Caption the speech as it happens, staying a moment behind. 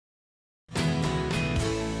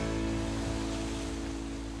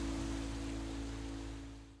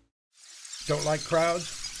Don't like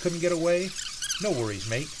crowds? Couldn't get away? No worries,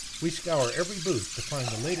 mate. We scour every booth to find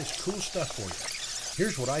the latest cool stuff for you.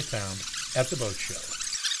 Here's what I found at the boat show.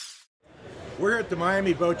 We're at the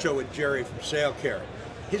Miami Boat Show with Jerry from Sail Care.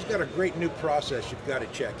 He's got a great new process you've got to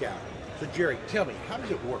check out. So Jerry, tell me, how does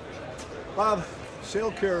it work? Bob,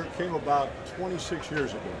 Sail Care came about 26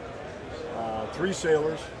 years ago. 3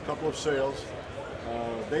 sailors, a couple of sails.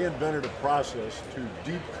 They invented a process to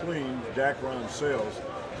deep clean Dacron sails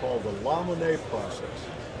called the laminate process.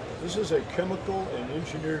 This is a chemical and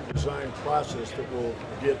engineered design process that will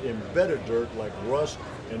get embedded dirt like rust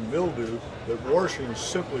and mildew that washing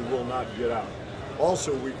simply will not get out.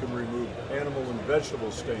 Also, we can remove animal and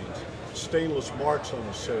vegetable stains, stainless marks on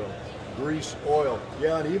the sail, grease, oil,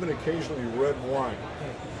 yeah, and even occasionally red wine.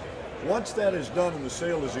 Once that is done and the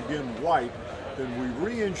sail is again white, then we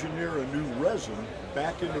re-engineer a new resin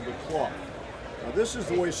back into the cloth. Now this is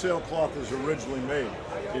the way sailcloth is originally made.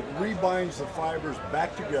 It rebinds the fibers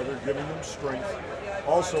back together, giving them strength,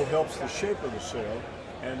 also helps the shape of the sail,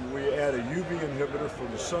 and we add a UV inhibitor for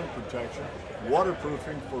the sun protection,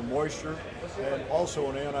 waterproofing for moisture, and also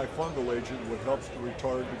an antifungal agent which helps to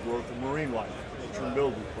retard the growth of marine life, which are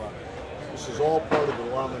mildew product. This is all part of the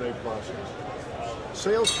laminate process.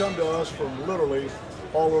 Sails come to us from literally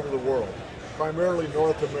all over the world, primarily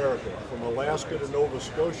North America, from Alaska to Nova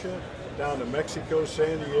Scotia, down to Mexico,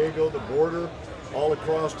 San Diego, the border, all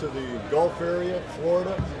across to the Gulf area,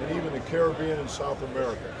 Florida, and even the Caribbean and South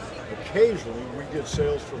America. Occasionally, we get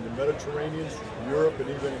sails from the Mediterranean, Europe, and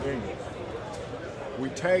even England. We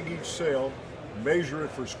tag each sail, measure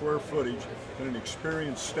it for square footage, and an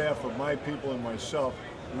experienced staff of my people and myself,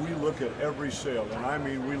 we look at every sail. And I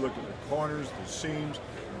mean, we look at the corners, the seams,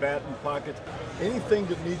 batten pockets, anything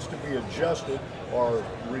that needs to be adjusted or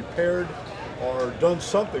repaired or done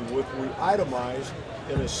something with, we itemize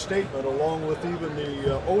in a statement along with even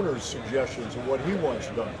the owner's suggestions of what he wants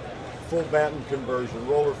done. Full batten conversion,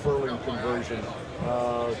 roller furling conversion,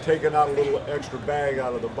 taking out a little extra bag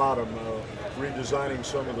out of the bottom, redesigning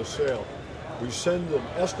some of the sail. We send an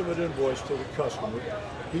estimate invoice to the customer.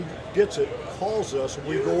 He gets it, calls us, and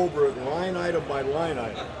we go over it line item by line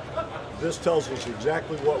item. This tells us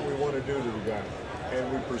exactly what we want to do to the guy. And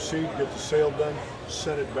we proceed, get the sail done,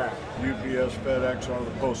 send it back. UPS, FedEx, or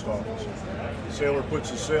the post office. The sailor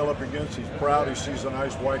puts the sail up against, he's proud, he sees a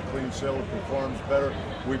nice white clean sail that performs better.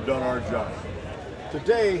 We've done our job.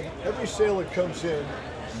 Today, every sail that comes in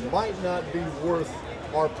might not be worth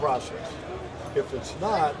our process. If it's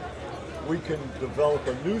not, we can develop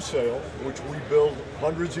a new sail, which we build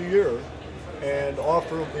hundreds a year, and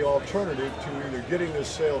offer them the alternative to either getting this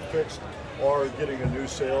sail fixed or getting a new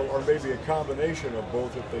sail, or maybe a combination of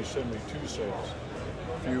both if they send me 2 sails.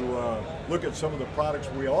 If you look at some of the products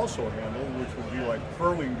we also handle, which would be like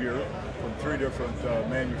furling gear from 3 different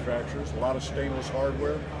manufacturers, a lot of stainless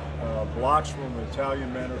hardware, blocks from an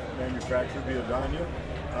Italian manufacturer, Viadagna,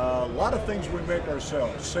 a lot of things we make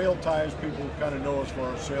ourselves. Sail ties, people kind of know us for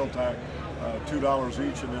our sail tie,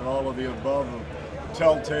 $2 each, and then all of the above,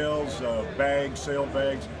 telltales, bags, sail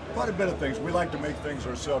bags, quite a bit of things. We like to make things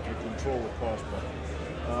ourselves to control the cost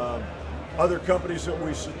better. Other companies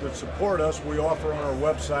that support us, we offer on our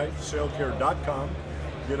website, sailcare.com.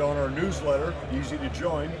 Get on our newsletter, easy to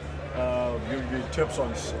join. You get tips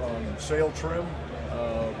on sail trim,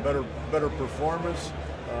 better performance,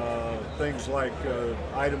 things like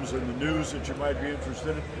items in the news that you might be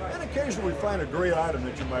interested in, and occasionally we find a great item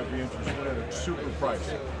that you might be interested in at a super price.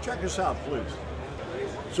 Check us out, please.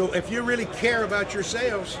 So if you really care about your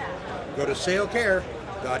sails, go to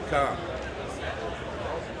sailcare.com.